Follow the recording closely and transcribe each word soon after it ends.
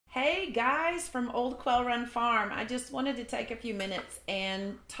Hey guys from Old Quell Run Farm. I just wanted to take a few minutes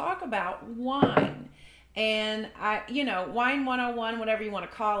and talk about wine. And wine 101, whatever you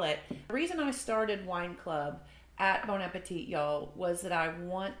want to call it. The reason I started Wine Club at Bon Appetit, y'all, was that I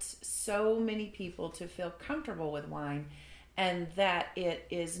want so many people to feel comfortable with wine and that it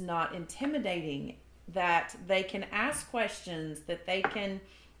is not intimidating, that they can ask questions, that they can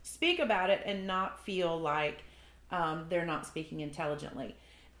speak about it and not feel like they're not speaking intelligently.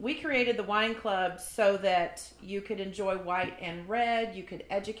 We created the wine club so that you could enjoy white and red. You could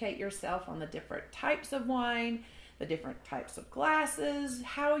educate yourself on the different types of wine, the different types of glasses,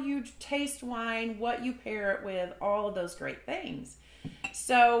 how you taste wine, what you pair it with, all of those great things.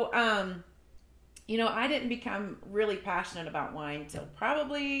 So, I didn't become really passionate about wine till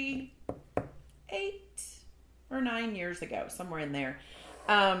probably 8 or 9 years ago, somewhere in there.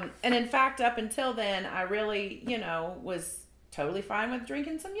 And in fact, up until then, I really, was totally fine with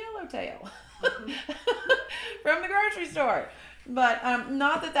drinking some yellowtail from the grocery store. But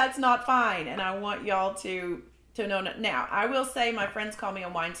not that that's not fine, and I want y'all to know. Now, I will say my friends call me a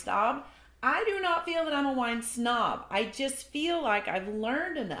wine snob. I do not feel that I'm a wine snob. I just feel like I've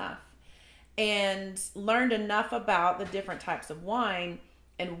learned enough about the different types of wine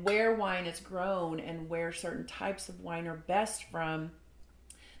and where wine is grown and where certain types of wine are best from,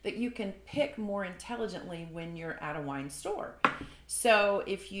 that you can pick more intelligently when you're at a wine store. So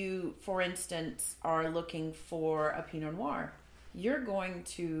if you, for instance, are looking for a Pinot Noir, you're going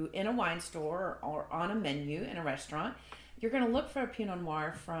to, in a wine store or on a menu in a restaurant, you're going to look for a Pinot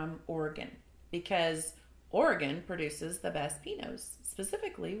Noir from Oregon, because Oregon produces the best Pinots,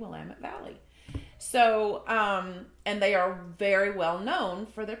 specifically Willamette Valley. So, and they are very well known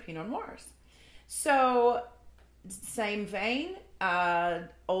for their Pinot Noirs. So, same vein,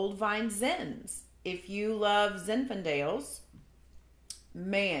 old vine Zins. If you love Zinfandels,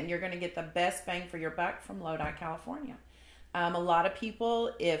 man, you're going to get the best bang for your buck from Lodi, California. A lot of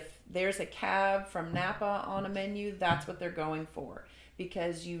people, if there's a cab from Napa on a menu, that's what they're going for,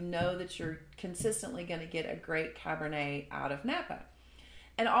 because you know that you're consistently going to get a great Cabernet out of Napa.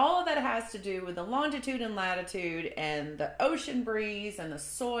 And all of that has to do with the longitude and latitude and the ocean breeze and the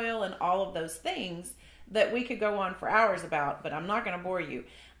soil and all of those things that we could go on for hours about, but I'm not going to bore you.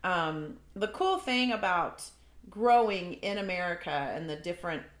 The cool thing about growing in America and the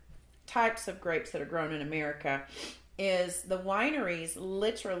different types of grapes that are grown in America is the wineries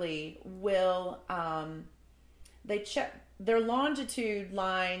literally will, they check their longitude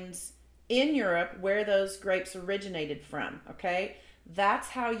lines in Europe where those grapes originated from, okay? That's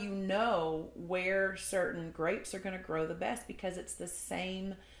how you know where certain grapes are going to grow the best, because it's the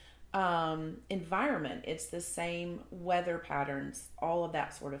same environment, it's the same weather patterns, all of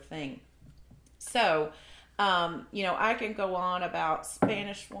that sort of thing. So, I can go on about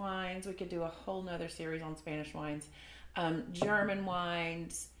Spanish wines. We could do a whole nother series on Spanish wines, German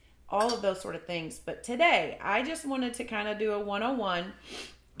wines, all of those sort of things. But today, I just wanted to kind of do a 101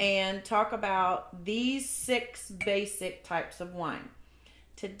 and talk about these 6 basic types of wine.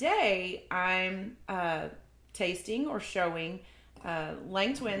 Today, I'm tasting or showing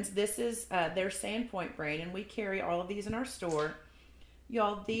Lang Twins. This is their Sandpoint brand, and we carry all of these in our store.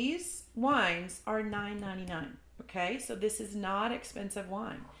 Y'all, these wines are $9.99. Okay, so this is not expensive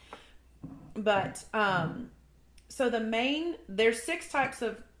wine. But so there's 6 types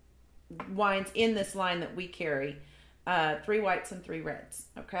of wines in this line that we carry, 3 whites and 3 reds.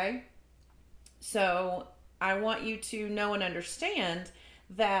 Okay, so I want you to know and understand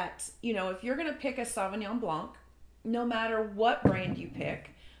that if you're going to pick a Sauvignon Blanc, no matter what brand you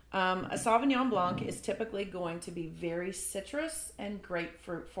pick, a Sauvignon Blanc is typically going to be very citrus and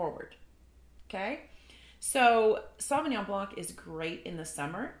grapefruit forward. Okay? So Sauvignon Blanc is great in the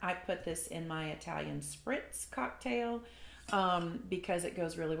summer. I put this in my Italian Spritz cocktail because it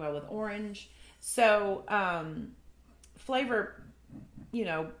goes really well with orange. So flavor,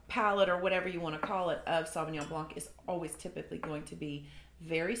 palette or whatever you want to call it of Sauvignon Blanc is always typically going to be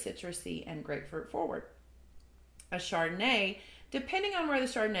very citrusy and grapefruit forward. A Chardonnay, depending on where the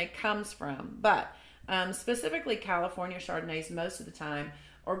Chardonnay comes from, but specifically California Chardonnays most of the time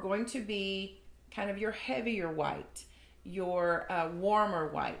are going to be kind of your heavier white, your warmer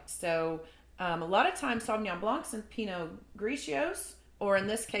white. So a lot of times Sauvignon Blancs and Pinot Grigios, or in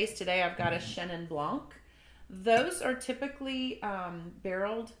this case today I've got a Chenin Blanc, those are typically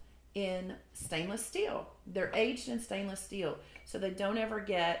barreled in stainless steel. They're aged in stainless steel, so they don't ever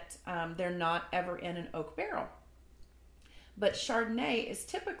get, they're not ever in an oak barrel. But Chardonnay is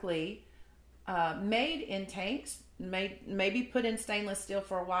typically made in tanks, maybe put in stainless steel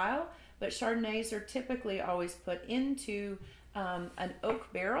for a while, but Chardonnays are typically always put into an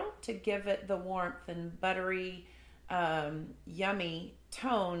oak barrel to give it the warmth and buttery, yummy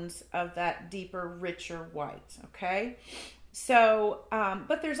tones of that deeper, richer white. Okay. So,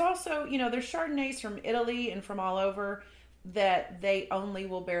 but there's also, there's Chardonnays from Italy and from all over that they only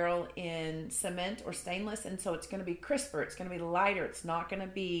will barrel in cement or stainless. And so it's going to be crisper. It's going to be lighter. It's not going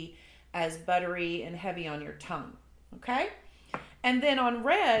to be as buttery and heavy on your tongue. Okay. And then on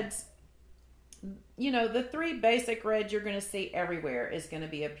reds, the three basic reds you're going to see everywhere is going to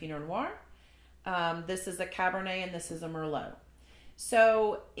be a Pinot Noir. This is a Cabernet and this is a Merlot.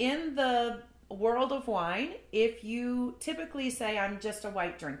 So in the world of wine, if you typically say I'm just a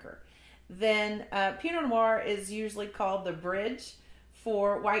white drinker, then Pinot Noir is usually called the bridge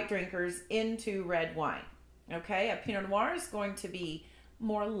for white drinkers into red wine. Okay, a Pinot Noir is going to be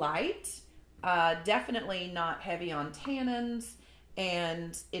more light, definitely not heavy on tannins,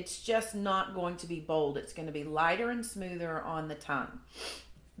 and it's just not going to be bold. It's going to be lighter and smoother on the tongue.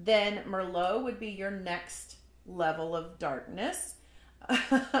 Then Merlot would be your next level of darkness.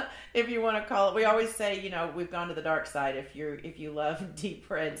 If you want to call it, we always say, we've gone to the dark side if you love deep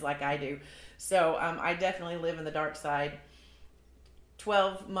reds like I do. So I definitely live in the dark side.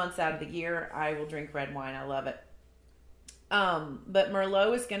 12 months out of the year, I will drink red wine. I love it. But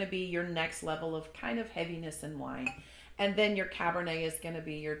Merlot is going to be your next level of kind of heaviness in wine. And then your Cabernet is going to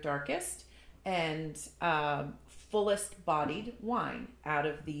be your darkest and fullest bodied wine out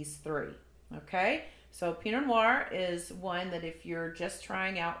of these three. Okay? So Pinot Noir is one that if you're just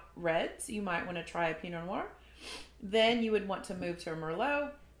trying out reds, you might want to try a Pinot Noir. Then you would want to move to a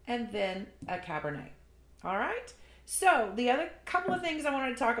Merlot and then a Cabernet. All right? So the other couple of things I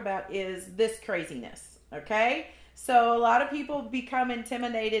wanted to talk about is this craziness. Okay? So a lot of people become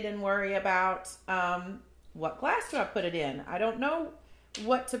intimidated and worry about what glass do I put it in? I don't know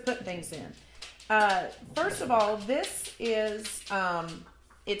what to put things in. First of all, this is...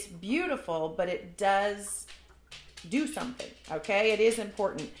 it's beautiful, but it does do something, okay? It is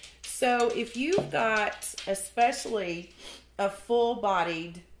important. So if you've got especially a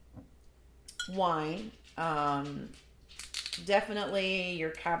full-bodied wine, definitely your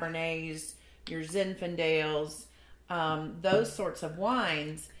Cabernets, your Zinfandels, those sorts of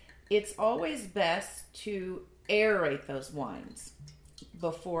wines, it's always best to aerate those wines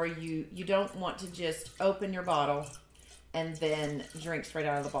before you don't want to just open your bottle and then drink straight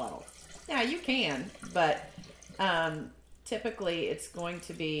out of the bottle. Now, you can, but typically it's going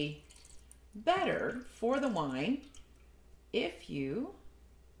to be better for the wine if you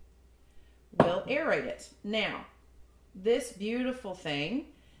will aerate it. Now, this beautiful thing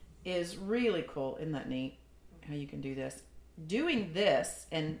is really cool. Isn't that neat how you can do this? Doing this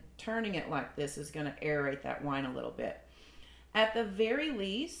and turning it like this is going to aerate that wine a little bit. At the very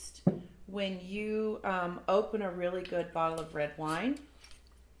least, when you open a really good bottle of red wine,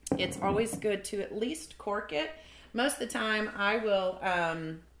 it's always good to at least cork it. Most of the time, I will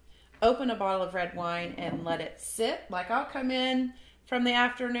open a bottle of red wine and let it sit. Like I'll come in from the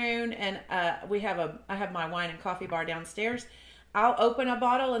afternoon and I have my wine and coffee bar downstairs. I'll open a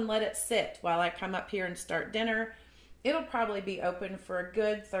bottle and let it sit while I come up here and start dinner. It'll probably be open for a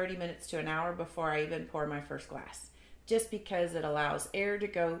good 30 minutes to an hour before I even pour my first glass. Just because it allows air to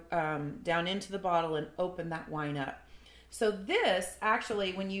go down into the bottle and open that wine up. So this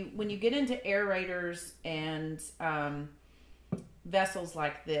actually, when you get into aerators and vessels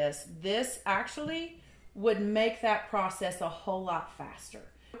like this actually would make that process a whole lot faster.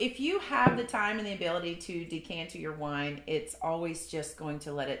 If you have the time and the ability to decant your wine, it's always just going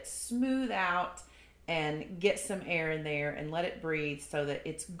to let it smooth out and get some air in there and let it breathe so that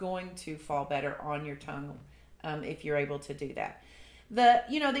it's going to fall better on your tongue. If you're able to do that.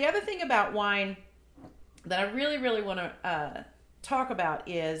 The other thing about wine that I really, really want to talk about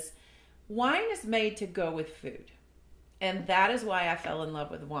is wine is made to go with food. And that is why I fell in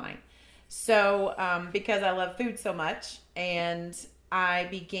love with wine. So, because I love food so much, and I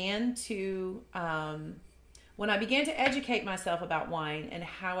began to, when I began to educate myself about wine and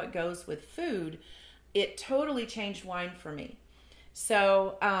how it goes with food, it totally changed wine for me.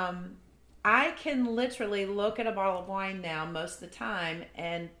 So, I can literally look at a bottle of wine now most of the time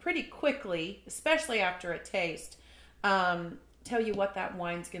and pretty quickly, especially after a taste, tell you what that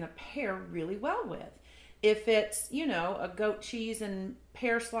wine's going to pair really well with. If it's, a goat cheese and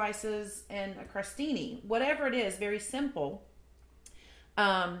pear slices and a crostini, whatever it is, very simple,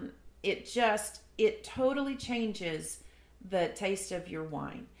 it totally changes the taste of your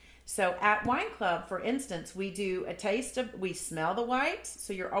wine. So at Wine Club, for instance, we do we smell the white.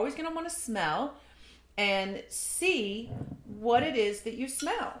 So you're always going to want to smell and see what it is that you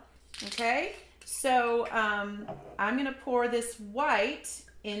smell. Okay. So I'm going to pour this white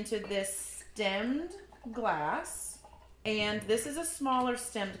into this stemmed glass. And this is a smaller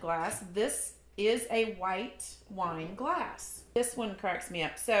stemmed glass. This is a white wine glass. This one cracks me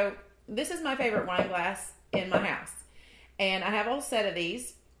up. So this is my favorite wine glass in my house. And I have a whole set of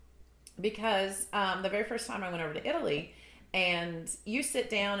these because the very first time I went over to Italy, and you sit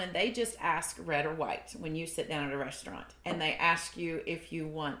down and they just ask red or white when you sit down at a restaurant. And they ask you if you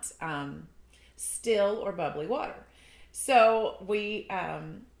want still or bubbly water. So we,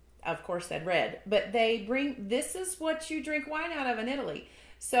 of course, said red. But they bring, this is what you drink wine out of in Italy.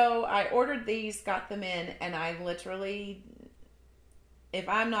 So I ordered these, got them in, and I literally, if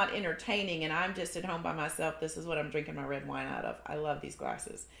I'm not entertaining and I'm just at home by myself, this is what I'm drinking my red wine out of. I love these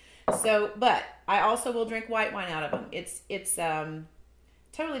glasses. So, but I also will drink white wine out of them. It's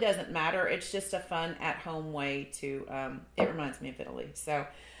totally doesn't matter. It's just a fun at-home way to, it reminds me of Italy. So,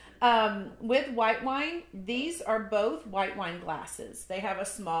 with white wine, these are both white wine glasses. They have a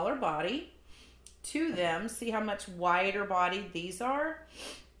smaller body to them. See how much wider bodied these are?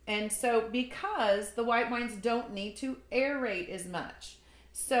 And so, because the white wines don't need to aerate as much.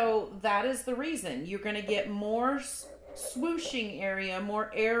 So, that is the reason. You're going to get more swooshing area,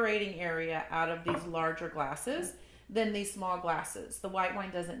 more aerating area out of these larger glasses than these small glasses. The white wine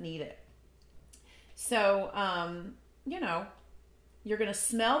doesn't need it. So, you know, you're going to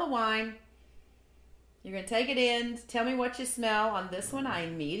smell the wine. You're going to take it in. Tell me what you smell. On this one, I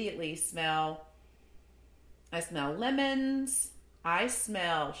immediately smell lemons. I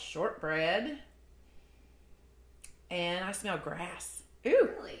smell shortbread. And I smell grass. Ooh.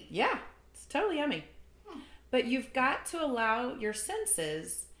 Really? Yeah. It's totally yummy. But you've got to allow your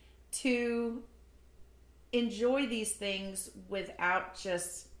senses to enjoy these things without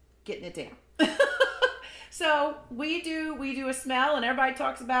just getting it down. So we do a smell, and everybody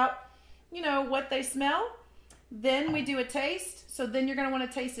talks about, you know, what they smell. Then we do a taste. So then you're going to want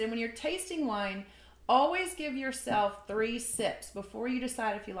to taste it. And when you're tasting wine, always give yourself 3 sips before you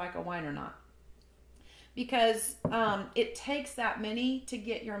decide if you like a wine or not. Because it takes that many to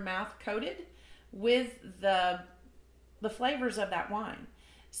get your mouth coated with the flavors of that wine.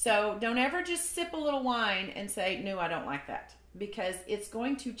 So don't ever just sip a little wine and say, no, I don't like that. Because it's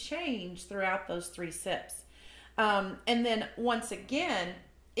going to change throughout those 3 sips. And then once again,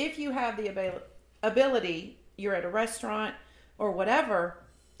 if you have the ability, you're at a restaurant or whatever,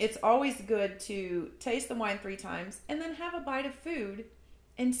 it's always good to taste the wine 3 times and then have a bite of food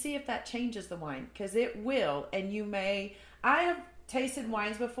and see if that changes the wine. Because it will. And you may, I have tasted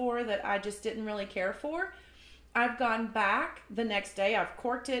wines before that I just didn't really care for. I've gone back the next day, I've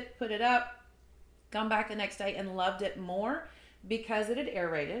corked it, put it up, gone back the next day and loved it more because it had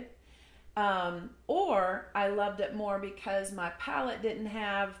aerated. Or I loved it more because my palate didn't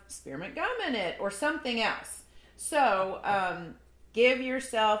have spearmint gum in it or something else. So give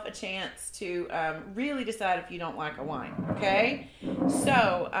yourself a chance to really decide if you don't like a wine, okay?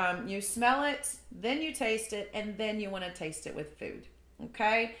 So you smell it, then you taste it, and then you want to taste it with food,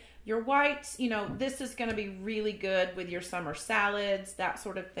 okay? Your whites, you know, this is going to be really good with your summer salads, that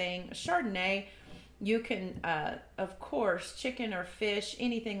sort of thing. A Chardonnay, you can, of course, chicken or fish,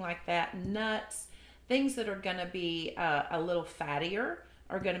 anything like that, nuts, things that are going to be a little fattier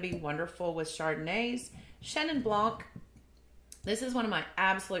are going to be wonderful with Chardonnays. Chenin Blanc, this is one of my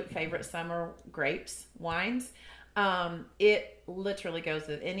absolute favorite summer grapes, wines. It literally goes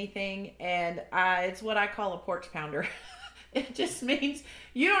with anything, and it's what I call a porch pounder. It just means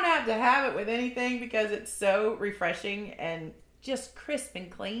you don't have to have it with anything because it's so refreshing and just crisp and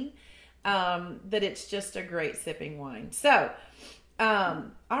clean that it's just a great sipping wine. So,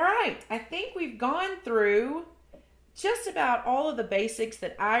 all right. I think we've gone through just about all of the basics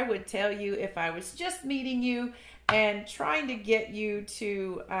that I would tell you if I was just meeting you and trying to get you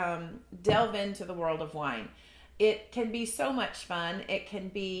to delve into the world of wine. It can be so much fun. It can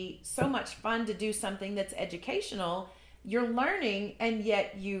be so much fun to do something that's educational. You're learning, and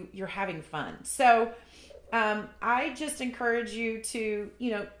yet you're having fun. So I just encourage you to, you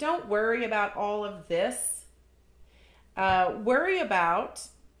know, don't worry about all of this. Worry about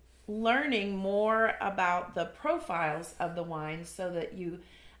learning more about the profiles of the wines so that you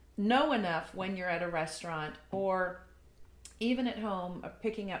know enough when you're at a restaurant or even at home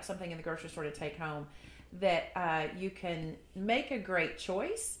picking up something in the grocery store to take home that you can make a great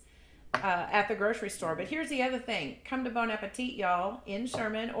choice at the grocery store. But here's the other thing. Come to Bon Appetit, y'all, in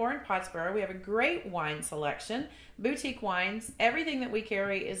Sherman or in Pottsboro. We have a great wine selection, boutique wines. Everything that we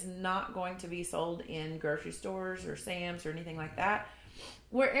carry is not going to be sold in grocery stores or Sam's or anything like that.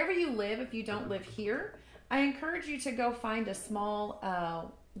 Wherever you live, if you don't live here, I encourage you to go find a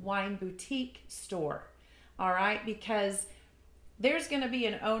small wine boutique store. All right, because there's going to be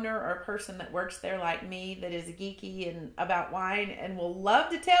an owner or a person that works there like me that is geeky and about wine and will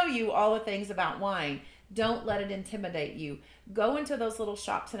love to tell you all the things about wine. Don't let it intimidate you. Go into those little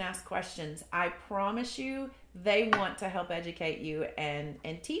shops and ask questions. I promise you they want to help educate you and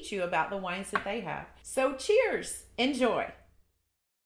teach you about the wines that they have. So cheers. Enjoy.